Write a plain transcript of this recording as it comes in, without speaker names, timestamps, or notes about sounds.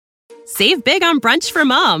Save big on brunch for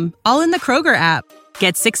mom, all in the Kroger app.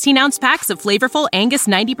 Get 16-ounce packs of flavorful Angus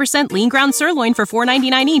 90% lean ground sirloin for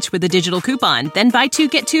 $4.99 each with a digital coupon. Then buy 2,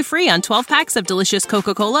 get 2 free on 12 packs of delicious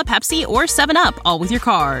Coca-Cola, Pepsi, or 7-Up, all with your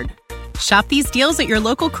card. Shop these deals at your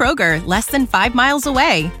local Kroger, less than 5 miles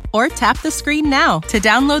away. Or tap the screen now to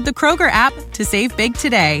download the Kroger app to save big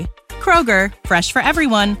today. Kroger, fresh for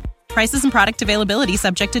everyone. Prices and product availability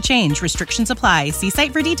subject to change. Restrictions apply. See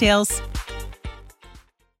site for details.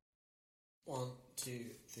 1, 2,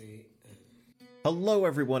 3. Hello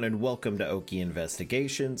everyone and welcome to Okie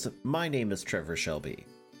Investigations. My name is Trevor Shelby.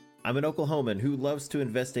 I'm an Oklahoman who loves to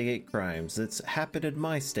investigate crimes that's happened in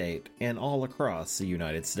my state and all across the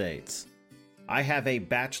United States. I have a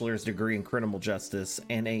bachelor's degree in criminal justice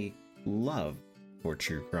and a love for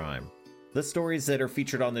true crime. The stories that are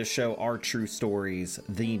featured on this show are true stories.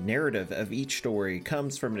 The narrative of each story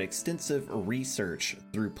comes from an extensive research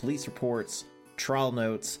through police reports, trial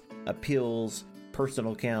notes, appeals,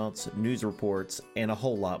 personal accounts, news reports, and a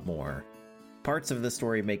whole lot more. Parts of the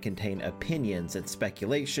story may contain opinions and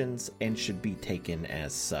speculations and should be taken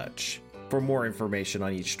as such. For more information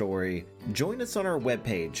on each story, join us on our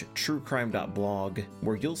webpage, truecrime.blog,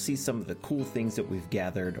 where you'll see some of the cool things that we've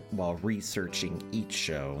gathered while researching each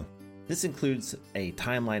show. This includes a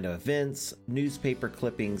timeline of events, newspaper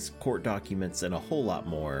clippings, court documents, and a whole lot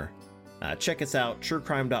more. Check us out,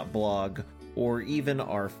 truecrime.blog, or even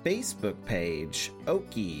our Facebook page,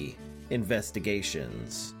 Okie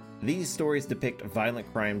Investigations. These stories depict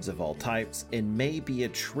violent crimes of all types and may be a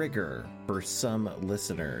trigger for some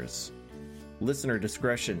listeners. Listener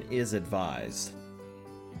discretion is advised.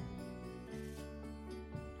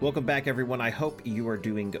 Welcome back, everyone. I hope you are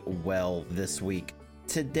doing well this week.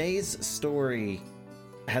 Today's story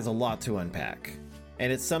has a lot to unpack,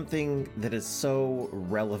 and it's something that is so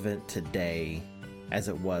relevant today as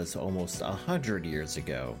it was almost 100 years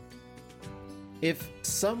ago. If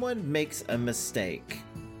someone makes a mistake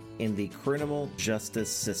in the criminal justice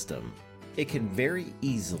system, it can very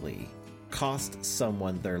easily cost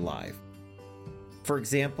someone their life. For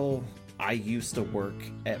example, I used to work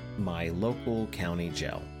at my local county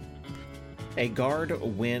jail. A guard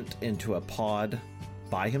went into a pod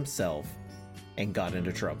by himself and got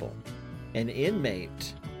into trouble. An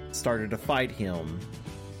inmate started to fight him,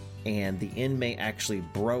 and the inmate actually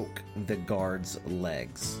broke the guard's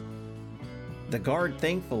legs. The guard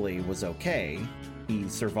thankfully was okay. He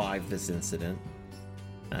survived this incident.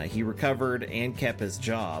 He recovered and kept his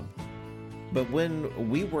job. But when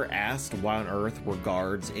we were asked why on earth were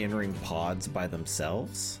guards entering pods by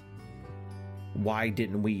themselves, why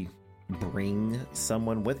didn't we bring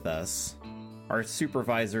someone with us? Our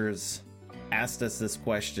supervisors asked us this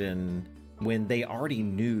question when they already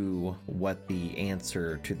knew what the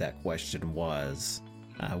answer to that question was.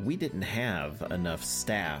 We didn't have enough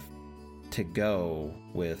staff to go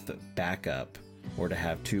with backup or to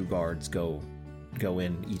have 2 guards go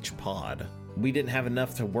in each pod. We didn't have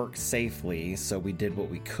enough to work safely, so we did what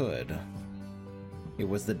we could. It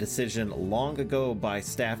was the decision long ago by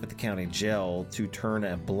staff at the county jail to turn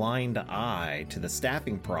a blind eye to the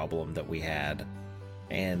staffing problem that we had,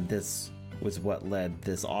 and this was what led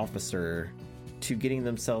this officer to getting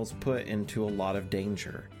themselves put into a lot of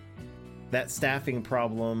danger. That staffing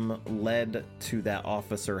problem led to that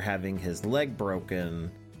officer having his leg broken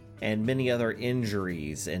and many other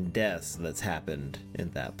injuries and deaths that's happened in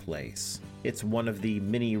that place. It's one of the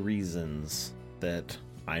many reasons that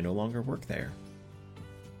I no longer work there.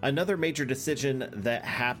 Another major decision that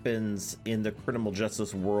happens in the criminal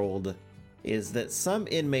justice world is that some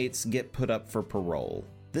inmates get put up for parole.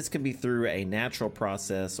 This can be through a natural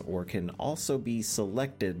process or can also be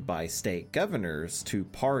selected by state governors to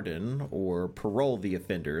pardon or parole the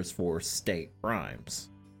offenders for state crimes.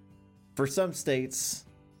 For some states,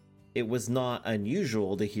 it was not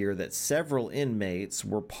unusual to hear that several inmates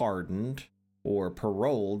were pardoned or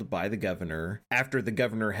paroled by the governor after the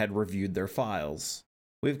governor had reviewed their files.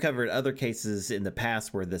 We've covered other cases in the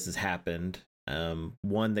past where this has happened.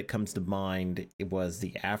 One that comes to mind was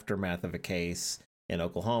the aftermath of a case in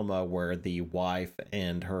Oklahoma where the wife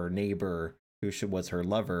and her neighbor, who was her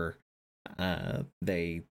lover,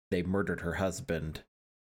 they murdered her husband,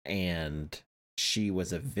 and she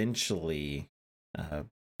was eventually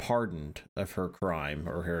pardoned of her crime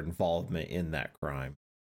or her involvement in that crime.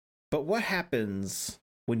 But what happens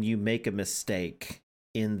when you make a mistake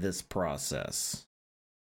in this process?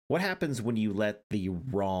 What happens when you let the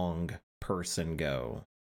wrong person go?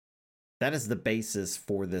 That is the basis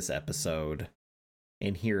for this episode,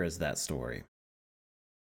 and here is that story.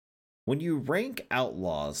 When you rank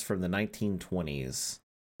outlaws from the 1920s,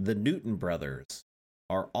 the Newton brothers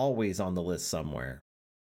are always on the list somewhere.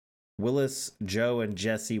 Willis, Joe, and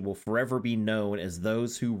Jesse will forever be known as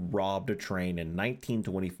those who robbed a train in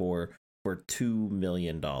 1924 for $2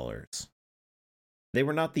 million. They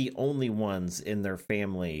were not the only ones in their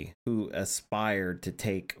family who aspired to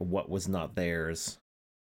take what was not theirs.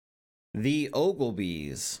 The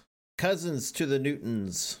Ogilvies, cousins to the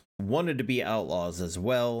Newtons, wanted to be outlaws as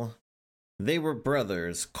well. They were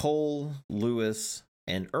brothers Cole, Lewis,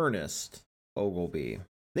 and Ernest Ogilvie.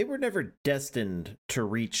 They were never destined to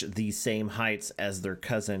reach the same heights as their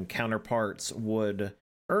cousin counterparts would.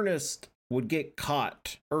 Ernest would get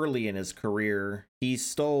caught early in his career. He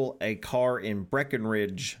stole a car in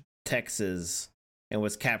Breckenridge, Texas, and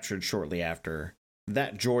was captured shortly after.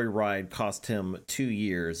 That joyride cost him 2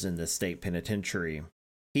 years in the state penitentiary.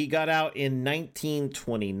 He got out in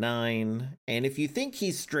 1929, and if you think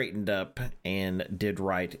he straightened up and did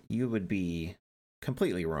right, you would be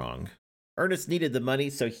completely wrong. Ernest needed the money,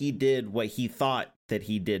 so he did what he thought that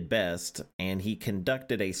he did best, and he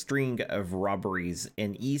conducted a string of robberies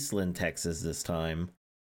in Eastland, Texas this time.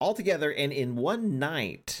 Altogether, and in one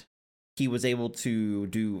night, he was able to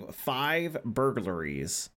do 5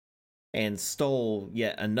 burglaries and stole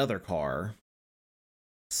yet another car.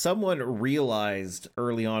 Someone realized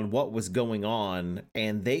early on what was going on,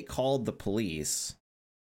 and they called the police.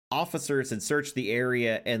 Officers had searched the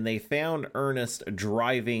area, and they found Ernest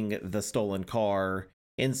driving the stolen car.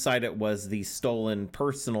 Inside it was the stolen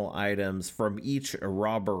personal items from each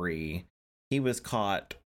robbery. He was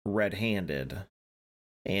caught red-handed.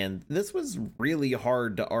 And this was really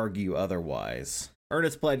hard to argue otherwise.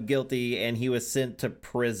 Ernest pled guilty, and he was sent to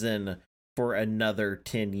prison for another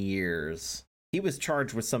 10 years. He was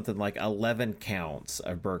charged with something like 11 counts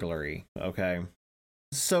of burglary, okay?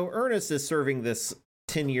 So Ernest is serving this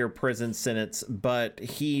 10-year prison sentence, but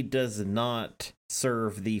he does not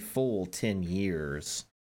serve the full 10 years.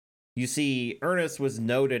 You see, Ernest was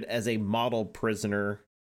noted as a model prisoner.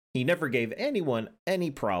 He never gave anyone any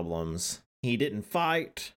problems. He didn't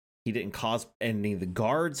fight. He didn't cause any of the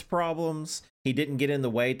guards problems. He didn't get in the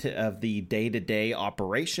way of the day-to-day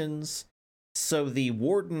operations. So the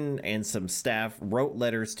warden and some staff wrote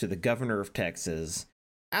letters to the governor of Texas,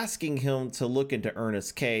 asking him to look into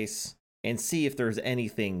Ernest's case and see if there's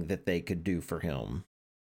anything that they could do for him.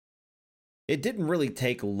 It didn't really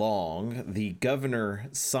take long. The governor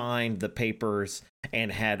signed the papers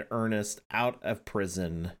and had Ernest out of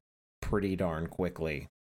prison pretty darn quickly.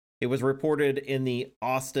 It was reported in the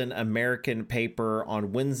Austin American paper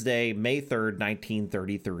on Wednesday, May 3rd,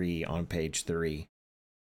 1933, on page 3.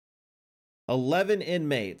 11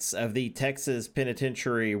 inmates of the Texas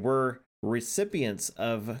penitentiary were recipients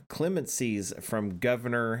of clemencies from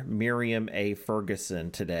Governor Miriam A.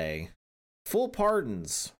 Ferguson today. Full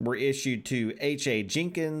pardons were issued to H.A.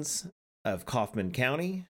 Jenkins of Kaufman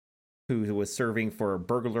County, who was serving for a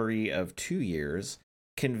burglary of 2 years,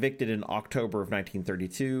 convicted in October of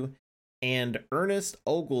 1932, and Ernest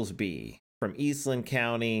Oglesby from Eastland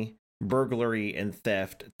County, burglary and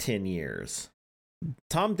theft, 10 years.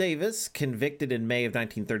 Tom Davis, convicted in May of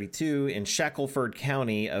 1932 in Shackelford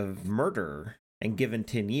County of murder and given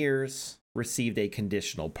 10 years, received a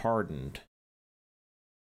conditional pardon.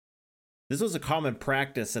 This was a common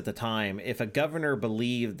practice at the time. If a governor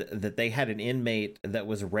believed that they had an inmate that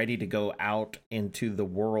was ready to go out into the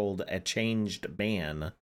world a changed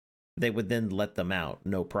man, they would then let them out,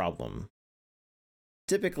 no problem.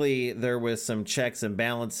 Typically, there was some checks and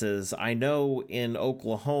balances. I know in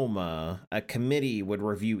Oklahoma, a committee would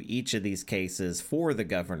review each of these cases for the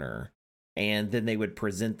governor, and then they would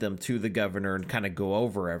present them to the governor and kind of go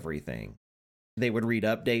over everything. They would read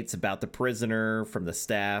updates about the prisoner from the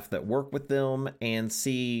staff that work with them and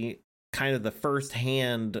see kind of the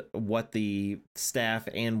firsthand what the staff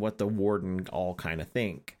and what the warden all kind of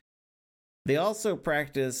think. They also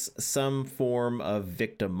practice some form of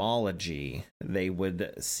victimology. They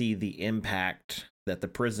would see the impact that the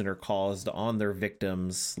prisoner caused on their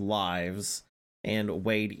victims' lives and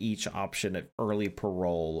weighed each option of early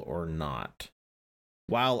parole or not.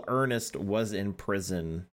 While Ernest was in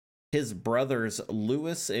prison, his brothers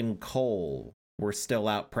Lewis and Cole were still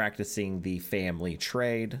out practicing the family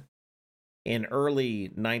trade. In early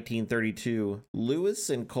 1932, Lewis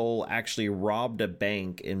and Cole actually robbed a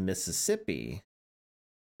bank in Mississippi.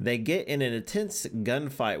 They get in an intense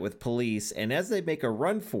gunfight with police, and as they make a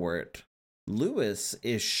run for it, Lewis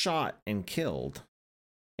is shot and killed,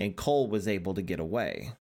 and Cole was able to get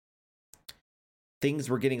away. Things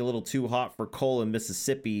were getting a little too hot for Cole in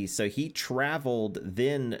Mississippi, so he traveled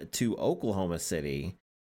then to Oklahoma City.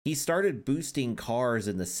 He started boosting cars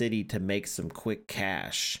in the city to make some quick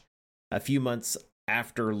cash. A few months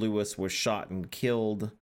after Lewis was shot and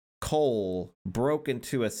killed, Cole broke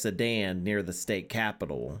into a sedan near the state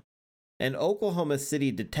capitol. An Oklahoma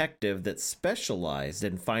City detective that specialized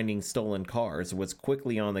in finding stolen cars was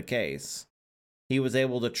quickly on the case. He was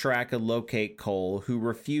able to track and locate Cole, who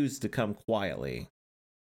refused to come quietly.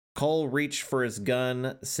 Cole reached for his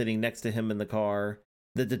gun sitting next to him in the car.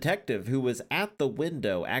 The detective, who was at the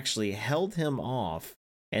window, actually held him off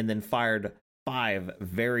and then fired 5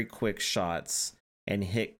 very quick shots and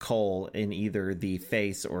hit Cole in either the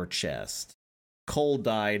face or chest. Cole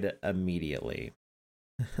died immediately.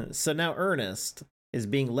 So now Ernest is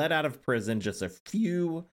being let out of prison just a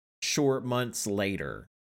few short months later.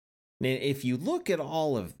 Now, if you look at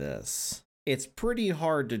all of this, it's pretty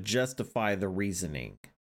hard to justify the reasoning.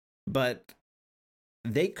 But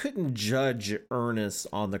they couldn't judge Ernest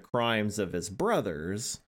on the crimes of his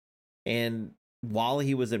brothers, and while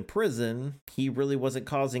he was in prison, he really wasn't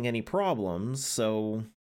causing any problems. So,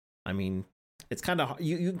 I mean, it's kind of,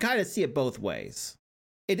 you can kind of see it both ways.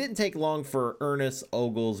 It didn't take long for Ernest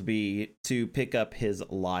Oglesby to pick up his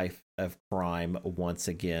life of crime once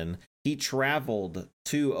again. He traveled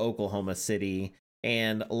to Oklahoma City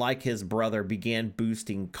and, like his brother, began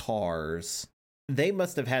boosting cars. They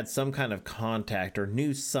must have had some kind of contact or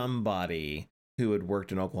knew somebody who had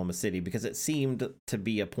worked in Oklahoma City, because it seemed to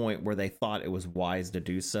be a point where they thought it was wise to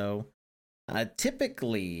do so.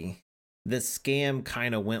 Typically, the scam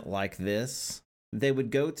kind of went like this. They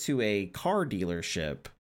would go to a car dealership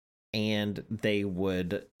and they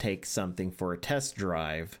would take something for a test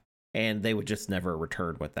drive, and they would just never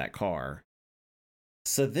return with that car.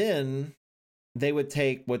 So then they would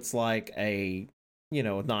take what's like a,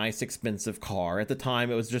 nice expensive car. At the time,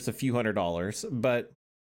 it was just a few $100s, but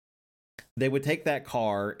they would take that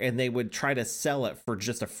car and they would try to sell it for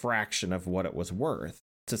just a fraction of what it was worth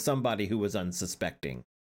to somebody who was unsuspecting.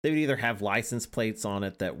 They would either have license plates on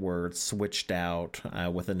it that were switched out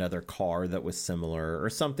with another car that was similar or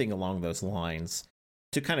something along those lines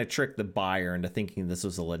to kind of trick the buyer into thinking this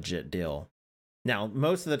was a legit deal. Now,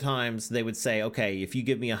 most of the times they would say, okay, if you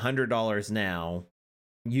give me $100 now,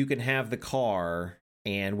 you can have the car,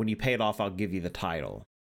 and when you pay it off, I'll give you the title.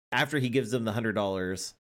 After he gives them the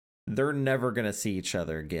 $100, they're never going to see each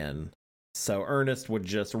other again. So Ernest would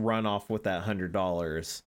just run off with that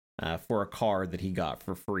 $100 for a car that he got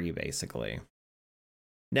for free, basically.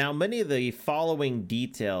 Now, many of the following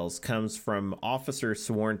details comes from officers'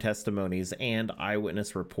 sworn testimonies and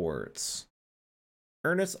eyewitness reports.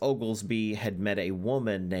 Ernest Oglesby had met a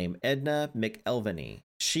woman named Edna McElvany.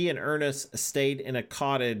 She and Ernest stayed in a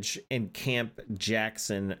cottage in Camp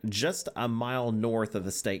Jackson, just a mile north of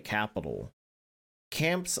the state capitol.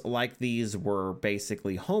 Camps like these were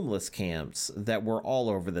basically homeless camps that were all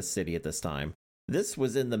over the city at this time. This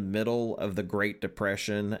was in the middle of the Great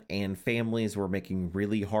Depression, and families were making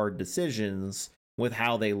really hard decisions with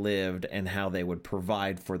how they lived and how they would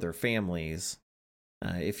provide for their families.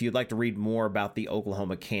 If you'd like to read more about the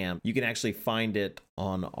Oklahoma camp, you can actually find it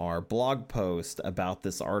on our blog post about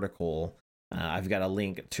this article. I've got a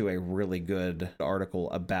link to a really good article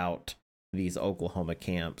about these Oklahoma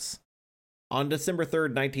camps. On December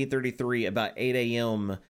 3rd, 1933, about 8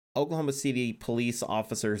 a.m., Oklahoma City police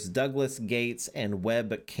officers Douglas Gates and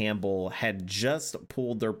Webb Campbell had just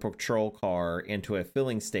pulled their patrol car into a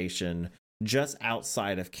filling station just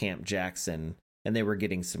outside of Camp Jackson, and they were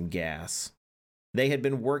getting some gas. They had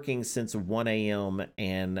been working since 1 a.m.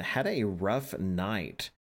 and had a rough night.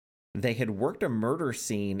 They had worked a murder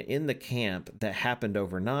scene in the camp that happened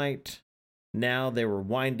overnight. Now they were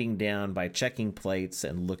winding down by checking plates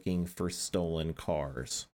and looking for stolen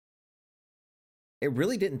cars. It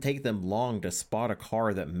really didn't take them long to spot a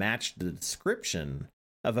car that matched the description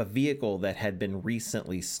of a vehicle that had been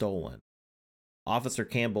recently stolen. Officer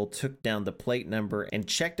Campbell took down the plate number and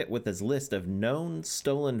checked it with his list of known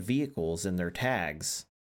stolen vehicles and their tags.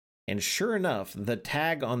 And sure enough, the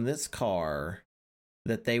tag on this car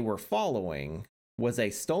that they were following was a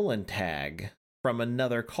stolen tag from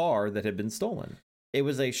another car that had been stolen. It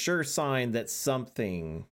was a sure sign that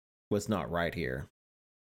something was not right here.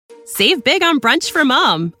 Save big on brunch for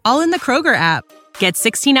mom, all in the Kroger app. Get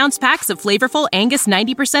 16-ounce packs of flavorful Angus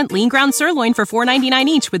 90% lean ground sirloin for $4.99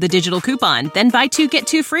 each with a digital coupon. Then buy 2, get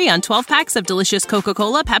 2 free on 12 packs of delicious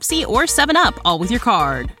Coca-Cola, Pepsi, or 7-Up, all with your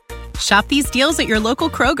card. Shop these deals at your local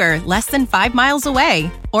Kroger, less than 5 miles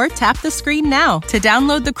away. Or tap the screen now to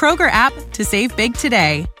download the Kroger app to save big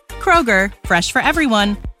today. Kroger, fresh for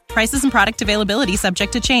everyone. Prices and product availability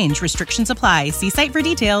subject to change. Restrictions apply. See site for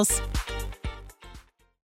details.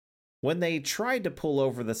 When they tried to pull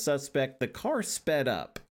over the suspect, the car sped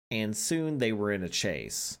up, and soon they were in a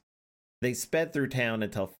chase. They sped through town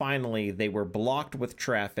until finally they were blocked with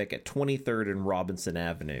traffic at 23rd and Robinson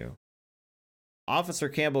Avenue. Officer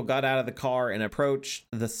Campbell got out of the car and approached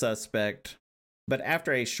the suspect, but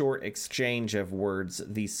after a short exchange of words,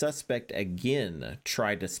 the suspect again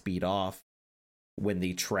tried to speed off when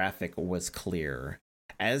the traffic was clear.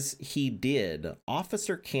 As he did,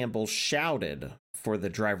 Officer Campbell shouted for the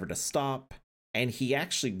driver to stop, and he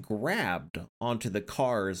actually grabbed onto the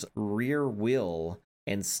car's rear wheel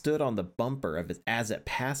and stood on the bumper of it as it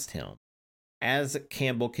passed him. As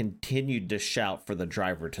Campbell continued to shout for the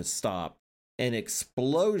driver to stop, an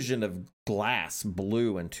explosion of glass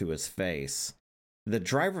blew into his face. The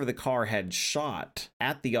driver of the car had shot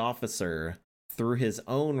at the officer through his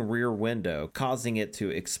own rear window, causing it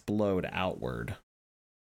to explode outward.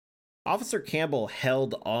 Officer Campbell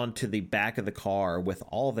held onto the back of the car with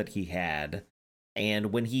all that he had,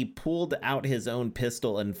 and when he pulled out his own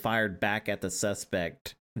pistol and fired back at the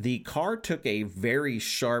suspect, the car took a very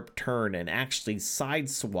sharp turn and actually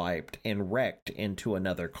sideswiped and wrecked into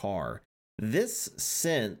another car. This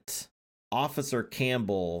sent Officer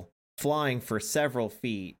Campbell flying for several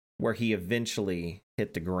feet, where he eventually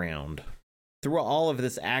hit the ground. Through all of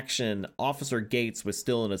this action, Officer Gates was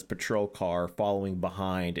still in his patrol car following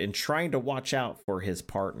behind and trying to watch out for his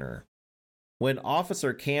partner. When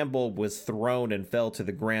Officer Campbell was thrown and fell to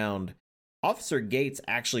the ground, Officer Gates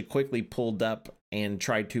actually quickly pulled up and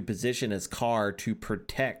tried to position his car to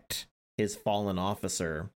protect his fallen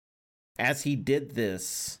officer. As he did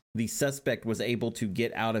this, the suspect was able to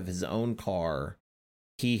get out of his own car.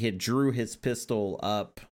 He had drew his pistol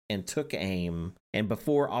up and took aim, and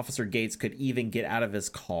before Officer Gates could even get out of his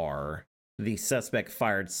car, the suspect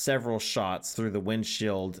fired several shots through the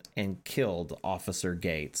windshield and killed Officer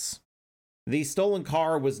Gates. The stolen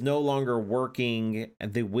car was no longer working,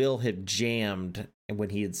 and the wheel had jammed when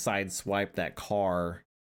he had sideswiped that car.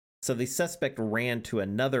 So the suspect ran to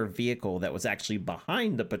another vehicle that was actually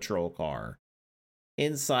behind the patrol car.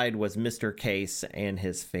 Inside was Mr. Case and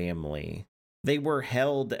his family. They were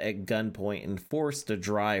held at gunpoint and forced to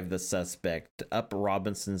drive the suspect up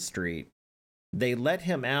Robinson Street. They let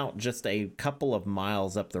him out just a couple of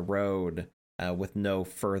miles up the road with no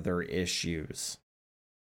further issues.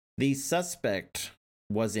 The suspect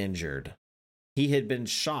was injured. He had been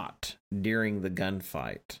shot during the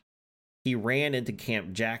gunfight. He ran into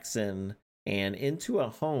Camp Jackson and into a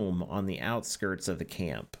home on the outskirts of the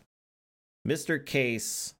camp. Mr.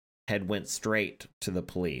 Case had went straight to the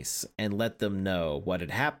police and let them know what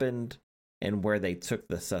had happened and where they took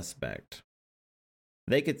the suspect.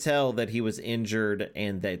 They could tell that he was injured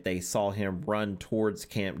and that they saw him run towards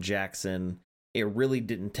Camp Jackson. It really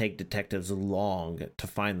didn't take detectives long to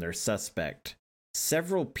find their suspect.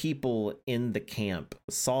 Several people in the camp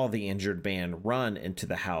saw the injured man run into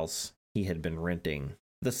the house he had been renting.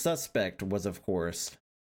 The suspect was, of course,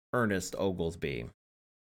 Ernest Oglesby.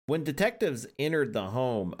 When detectives entered the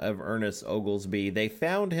home of Ernest Oglesby, they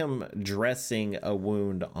found him dressing a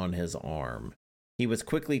wound on his arm. He was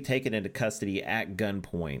quickly taken into custody at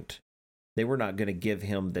gunpoint. They were not going to give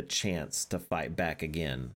him the chance to fight back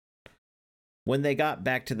again. When they got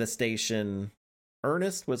back to the station,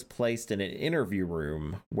 Ernest was placed in an interview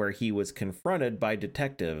room where he was confronted by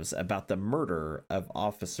detectives about the murder of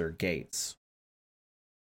Officer Gates.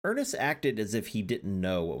 Ernest acted as if he didn't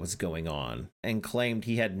know what was going on and claimed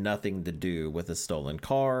he had nothing to do with a stolen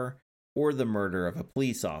car or the murder of a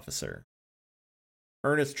police officer.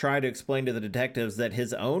 Ernest tried to explain to the detectives that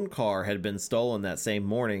his own car had been stolen that same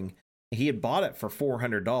morning. He had bought it for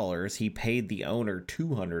 $400. He paid the owner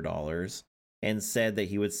 $200 and said that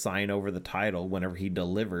he would sign over the title whenever he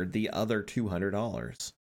delivered the other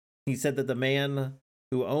 $200. He said that the man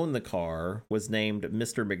who owned the car was named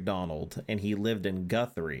Mr. McDonald, and he lived in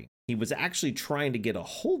Guthrie. He was actually trying to get a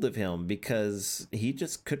hold of him because he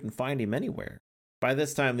just couldn't find him anywhere. By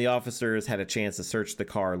this time, the officers had a chance to search the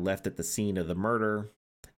car left at the scene of the murder.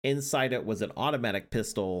 Inside it was an automatic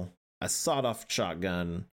pistol, a sawed-off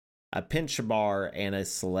shotgun, a pinch bar, and a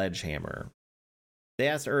sledgehammer. They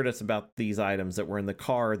asked Ernest about these items that were in the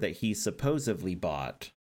car that he supposedly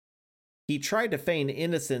bought. He tried to feign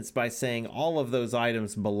innocence by saying all of those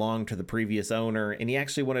items belonged to the previous owner, and he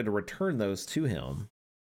actually wanted to return those to him.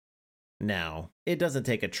 Now, it doesn't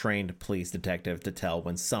take a trained police detective to tell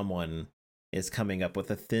when someone is coming up with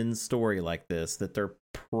a thin story like this that they're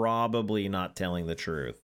probably not telling the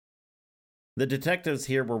truth. The detectives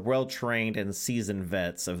here were well-trained and seasoned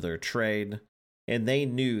vets of their trade, and they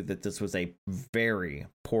knew that this was a very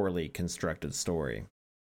poorly constructed story.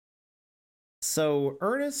 So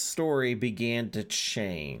Ernest's story began to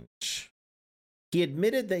change. He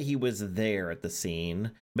admitted that he was there at the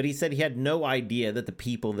scene, but he said he had no idea that the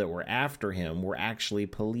people that were after him were actually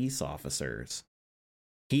police officers.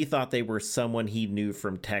 He thought they were someone he knew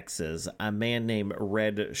from Texas, a man named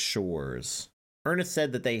Red Shores. Ernest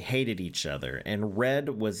said that they hated each other, and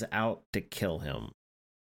Red was out to kill him.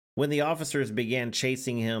 When the officers began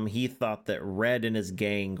chasing him, he thought that Red and his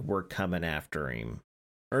gang were coming after him.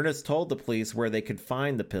 Ernest told the police where they could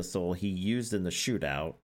find the pistol he used in the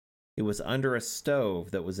shootout. It was under a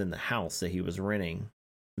stove that was in the house that he was renting.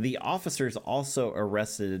 The officers also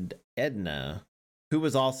arrested Edna, who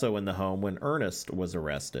was also in the home when Ernest was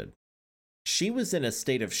arrested. She was in a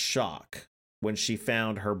state of shock when she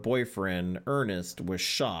found her boyfriend, Ernest, was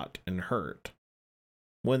shot and hurt.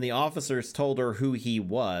 When the officers told her who he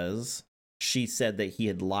was, she said that he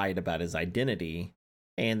had lied about his identity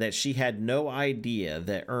and that she had no idea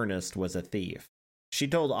that Ernest was a thief. She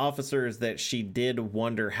told officers that she did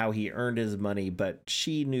wonder how he earned his money, but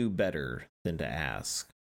she knew better than to ask.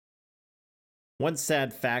 One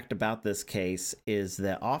sad fact about this case is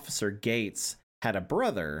that Officer Gates had a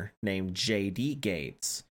brother named J.D.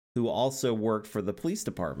 Gates, who also worked for the police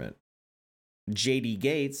department. J.D.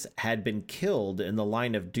 Gates had been killed in the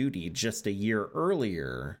line of duty just a year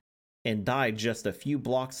earlier and died just a few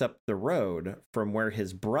blocks up the road from where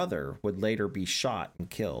his brother would later be shot and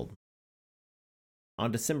killed.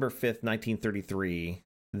 On December 5th, 1933,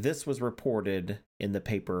 this was reported in the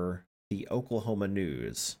paper The Oklahoma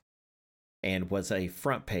News and was a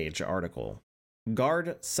front page article.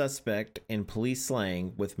 Guard suspect in police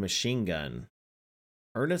slaying with machine gun.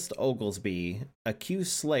 Ernest Oglesby,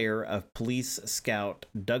 accused slayer of police scout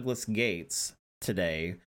Douglas Gates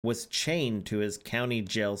today, was chained to his county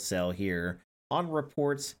jail cell here on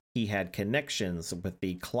reports he had connections with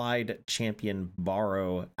the Clyde Champion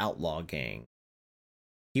Barrow outlaw gang.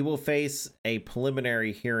 He will face a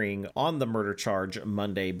preliminary hearing on the murder charge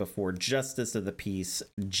Monday before Justice of the Peace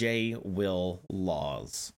J. Will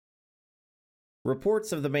Laws.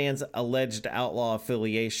 Reports of the man's alleged outlaw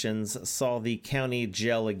affiliations saw the county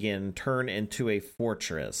jail again turn into a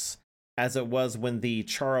fortress, as it was when the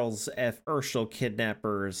Charles F. Urschel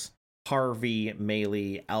kidnappers Harvey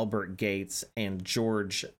Maley, Albert Gates, and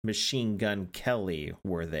George Machine Gun Kelly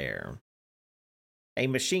were there. A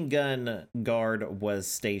machine gun guard was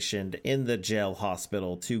stationed in the jail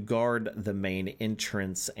hospital to guard the main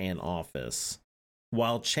entrance and office,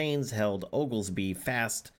 while chains held Oglesby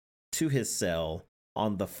fast to his cell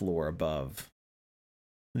on the floor above.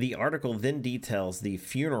 The article then details the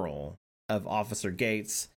funeral of Officer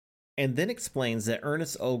Gates and then explains that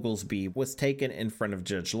Ernest Oglesby was taken in front of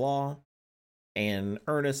Judge Law and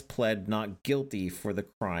Ernest pled not guilty for the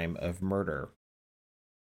crime of murder.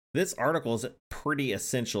 This article is pretty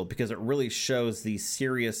essential because it really shows the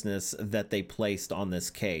seriousness that they placed on this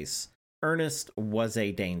case. Ernest was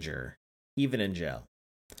a danger, even in jail.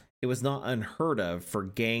 It was not unheard of for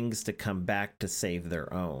gangs to come back to save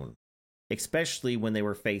their own, especially when they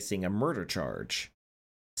were facing a murder charge.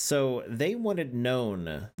 So they wanted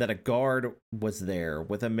known that a guard was there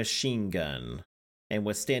with a machine gun and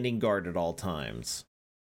was standing guard at all times.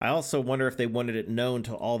 I also wonder if they wanted it known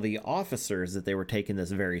to all the officers that they were taking this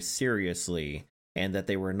very seriously and that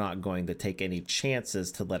they were not going to take any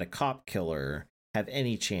chances to let a cop killer have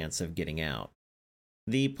any chance of getting out.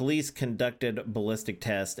 The police conducted ballistic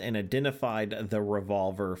tests and identified the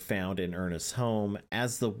revolver found in Ernest's home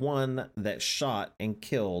as the one that shot and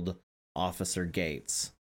killed Officer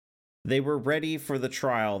Gates. They were ready for the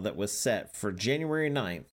trial that was set for January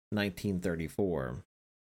 9th, 1934.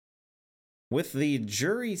 With the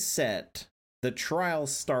jury set, the trial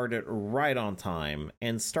started right on time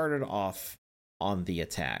and started off on the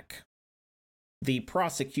attack. The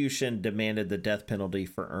prosecution demanded the death penalty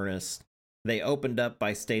for Ernest. They opened up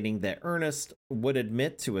by stating that Ernest would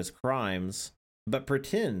admit to his crimes, but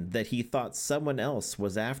pretend that he thought someone else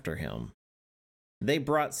was after him. They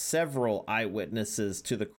brought several eyewitnesses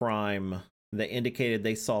to the crime that indicated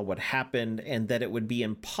they saw what happened and that it would be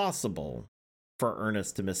impossible for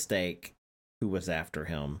Ernest to mistake who was after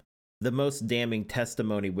him. The most damning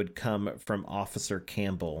testimony would come from Officer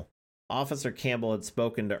Campbell. Officer Campbell had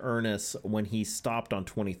spoken to Ernest when he stopped on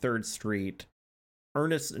 23rd Street.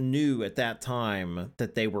 Ernest knew at that time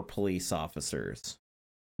that they were police officers.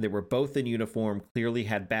 They were both in uniform, clearly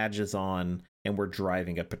had badges on, and were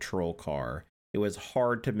driving a patrol car. It was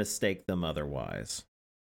hard to mistake them otherwise.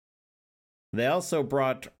 They also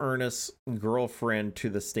brought Ernest's girlfriend to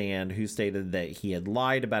the stand, who stated that he had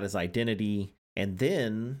lied about his identity, and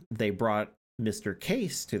then they brought Mr.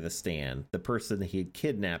 Case to the stand, the person that he had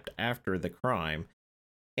kidnapped after the crime,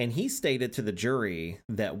 and he stated to the jury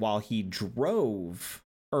that while he drove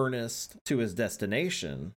Ernest to his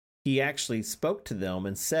destination, he actually spoke to them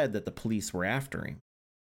and said that the police were after him.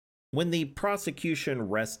 When the prosecution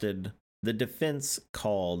rested, the defense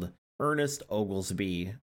called Ernest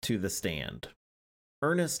Oglesby to the stand.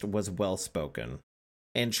 Ernest was well-spoken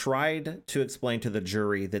and tried to explain to the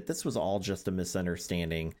jury that this was all just a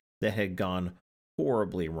misunderstanding that had gone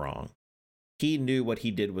horribly wrong. He knew what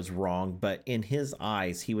he did was wrong, but in his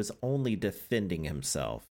eyes, he was only defending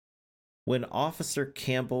himself. When Officer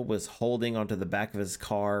Campbell was holding onto the back of his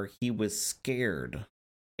car, he was scared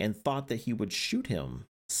and thought that he would shoot him.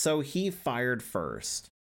 So he fired first.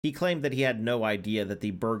 He claimed that he had no idea that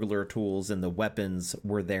the burglar tools and the weapons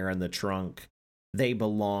were there in the trunk. They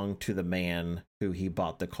belonged to the man who he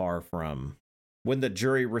bought the car from. When the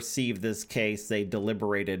jury received this case, they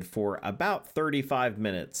deliberated for about 35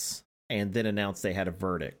 minutes and then announced they had a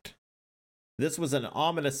verdict. This was an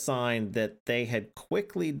ominous sign that they had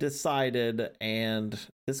quickly decided, and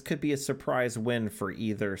this could be a surprise win for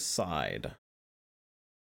either side.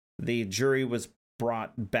 The jury was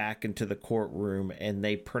brought back into the courtroom, and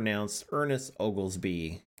they pronounced Ernest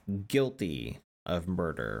Oglesby guilty of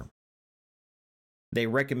murder. They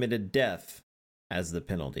recommended death as the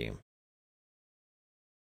penalty.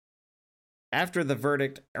 After the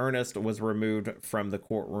verdict, Ernest was removed from the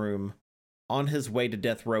courtroom. On his way to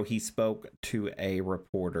death row, he spoke to a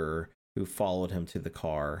reporter who followed him to the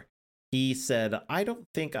car. He said, "I don't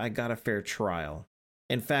think I got a fair trial.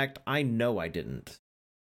 In fact, I know I didn't.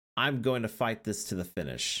 I'm going to fight this to the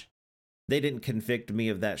finish. They didn't convict me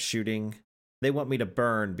of that shooting. They want me to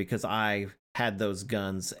burn because I had those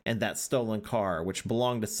guns and that stolen car, which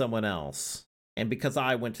belonged to someone else, and because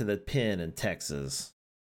I went to the pen in Texas."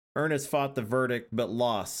 Ernest fought the verdict but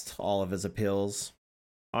lost all of his appeals.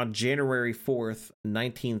 On January 4th,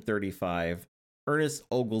 1935, Ernest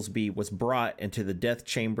Oglesby was brought into the death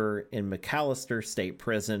chamber in McAllister State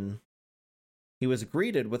Prison. He was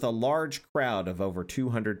greeted with a large crowd of over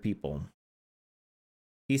 200 people.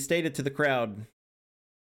 He stated to the crowd,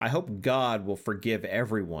 "I hope God will forgive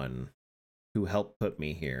everyone who helped put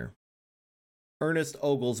me here." Ernest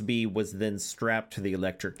Oglesby was then strapped to the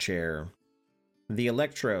electric chair. The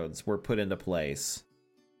electrodes were put into place,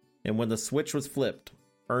 and when the switch was flipped,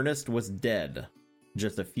 Ernest was dead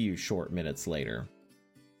just a few short minutes later.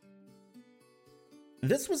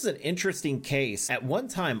 This was an interesting case. At one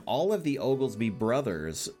time, all of the Oglesby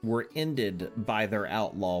brothers were ended by their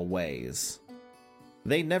outlaw ways.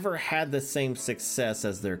 They never had the same success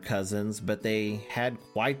as their cousins, but they had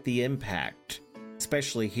quite the impact,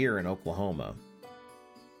 especially here in Oklahoma.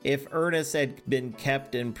 If Ernest had been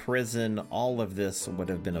kept in prison, all of this would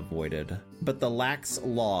have been avoided. But the lax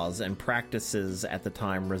laws and practices at the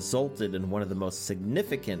time resulted in one of the most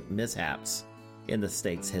significant mishaps in the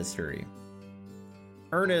state's history.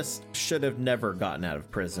 Ernest should have never gotten out of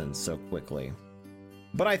prison so quickly.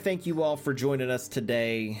 But I thank you all for joining us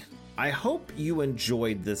today. I hope you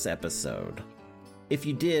enjoyed this episode. If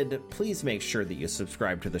you did, please make sure that you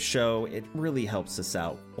subscribe to the show. It really helps us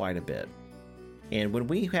out quite a bit. And when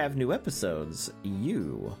we have new episodes,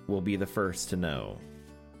 you will be the first to know.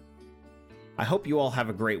 I hope you all have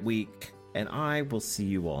a great week, and I will see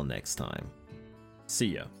you all next time. See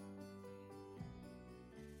ya.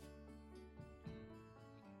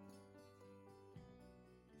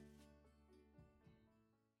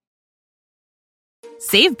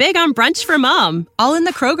 Save big on brunch for mom, all in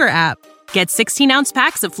the Kroger app. Get 16-ounce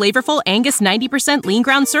packs of flavorful Angus 90% lean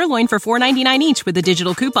ground sirloin for $4.99 each with a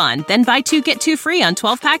digital coupon. Then buy 2, get 2 free on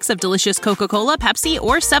 12 packs of delicious Coca-Cola, Pepsi,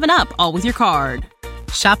 or 7-Up, all with your card.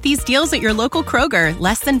 Shop these deals at your local Kroger,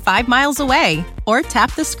 less than 5 miles away. Or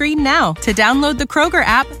tap the screen now to download the Kroger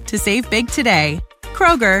app to save big today.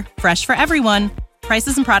 Kroger, fresh for everyone.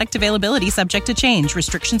 Prices and product availability subject to change.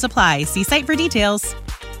 Restrictions apply. See site for details.